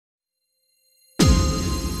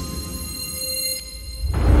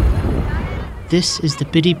This is the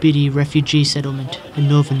Bidi Bidi refugee settlement in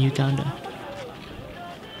Northern Uganda.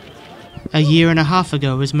 A year and a half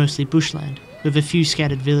ago it was mostly bushland, with a few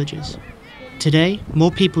scattered villages. Today, more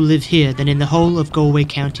people live here than in the whole of Galway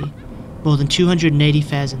County, more than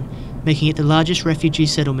 280,000, making it the largest refugee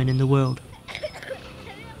settlement in the world.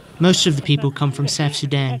 Most of the people come from South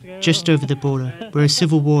Sudan, just over the border, where a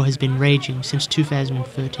civil war has been raging since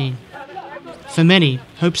 2013. For many,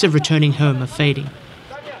 hopes of returning home are fading.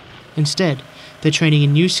 Instead, they're training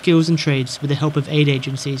in new skills and trades with the help of aid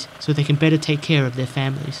agencies so they can better take care of their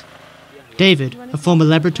families. David, a former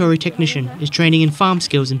laboratory technician, is training in farm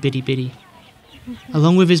skills in Bidi Bidi.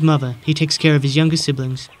 Along with his mother, he takes care of his younger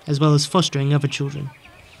siblings, as well as fostering other children.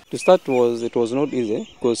 To start, it was not easy,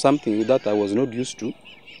 because something that I was not used to.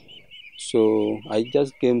 So I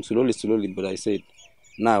just came slowly, but I said,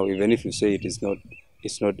 now, even if you say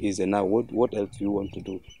it's not easy, now what else do you want to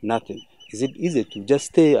do? Nothing. Is it easy to just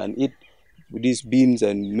stay and eat these beans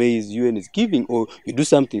and maize UN is giving, or you do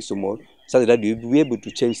something small so that you'll be able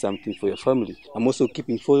to change something for your family? I'm also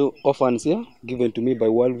keeping 4 orphans here, given to me by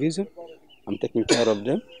World Vision. I'm taking care of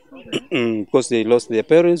them because they lost their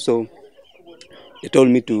parents, so they told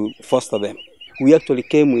me to foster them. We actually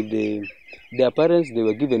came with their parents. They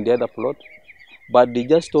were given the other plot, but they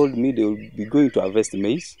just told me they will be going to harvest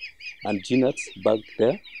maize and peanuts back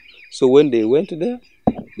there. So when they went there,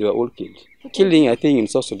 they were all killed. Killing, I think, in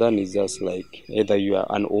South Sudan is just like either you are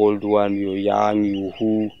an old one, you're young,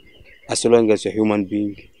 as long as you're a human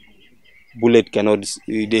being. Bullet cannot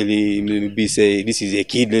really say, this is a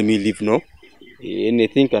kid, let me live, no.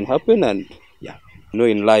 Anything can happen, and yeah,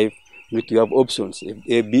 in life, you have options.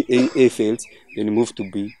 If A fails, then you move to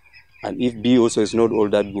B. And if B also is not all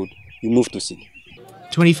that good, you move to C.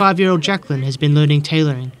 25-year-old Jacqueline has been learning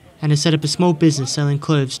tailoring and has set up a small business selling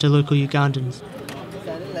clothes to local Ugandans.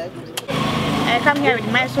 I come here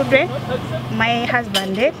with my children. My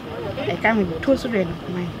husband dead. I come with 2 children of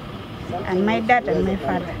mine. And my dad and my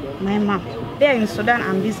father, my mom. There in Sudan,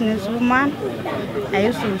 I'm a businesswoman. I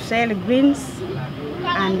used to sell greens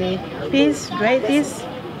and peas, dry peas,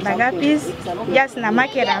 baga peas. Just in the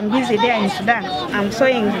market, I'm busy there in Sudan. I'm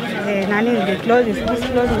sewing the clothes, these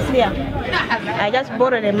clothes here. I just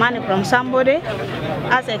borrowed the money from somebody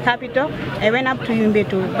as a capital. I went up to Yumbe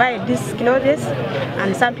to buy these clothes,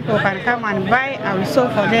 and some people can come and buy. I will sew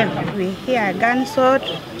for them. We here gun sword,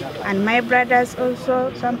 and my brothers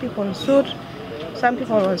also. Some people sewed, some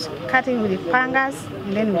people was cutting with the pangas,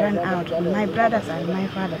 and then we ran out. My brothers and my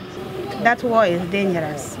father. That war is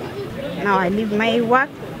dangerous. Now I leave my work.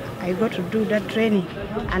 I go to do that training,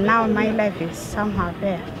 and now my life is somehow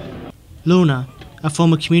fair. Lorna, a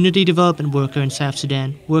former community development worker in South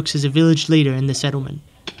Sudan, works as a village leader in the settlement.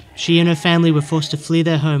 She and her family were forced to flee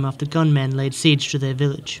their home after gunmen laid siege to their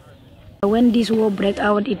village. When this war broke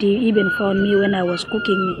out, it even found me when I was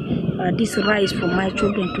cooking this rice for my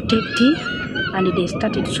children to take tea, and they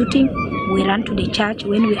started shooting. We ran to the church.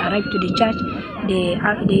 When we arrived to the church,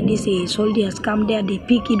 these soldiers come there, they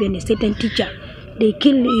pick even a certain teacher. They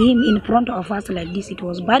killed him in front of us like this. It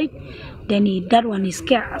was buried. Then that one is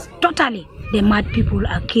scared us totally. The mad people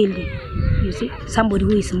are killed. You see, somebody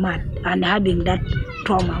who is mad and having that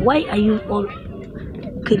trauma. Why are you all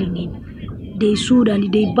killing him? They sued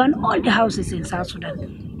and they burned all the houses in South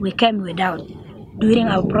Sudan. We came without. During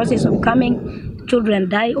our process of coming, children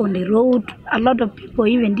die on the road. A lot of people,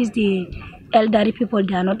 even the elderly people,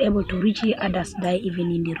 they are not able to reach here. Others die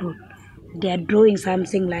even in the road. They are drawing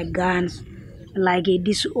something like guns, like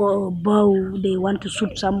this bow. They want to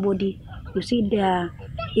shoot somebody. You see, they are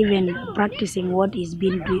even practicing what is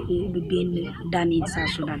being done in South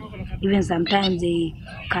Sudan. Even sometimes they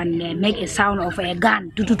can make a sound of a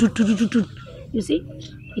gun. You see,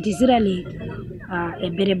 it is really a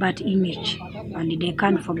very bad image, and they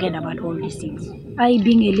can't forget about all these things. I,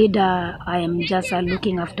 being a leader, I am just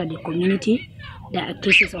looking after the community. There are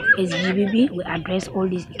cases of SGBB. We address all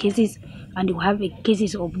these cases, and we have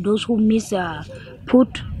cases of those who miss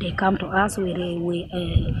food. They come to us.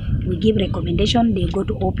 We give recommendation. They go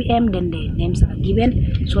to OPM. Then the names are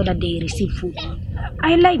given so that they receive food.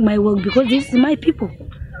 I like my work because this is my people.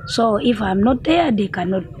 So if I'm not there, they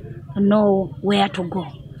cannot know where to go.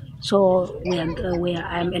 So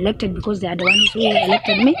I'm elected because they are the ones who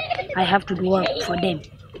elected me. I have to do work for them.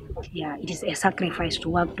 Yeah, it is a sacrifice to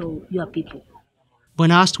work to your people. When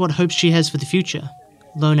asked what hopes she has for the future,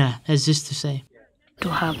 Lorna has this to say. To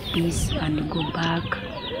have peace and go back,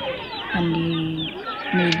 and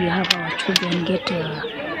maybe have our children get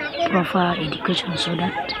a proper education so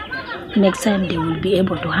that next time they will be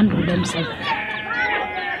able to handle themselves.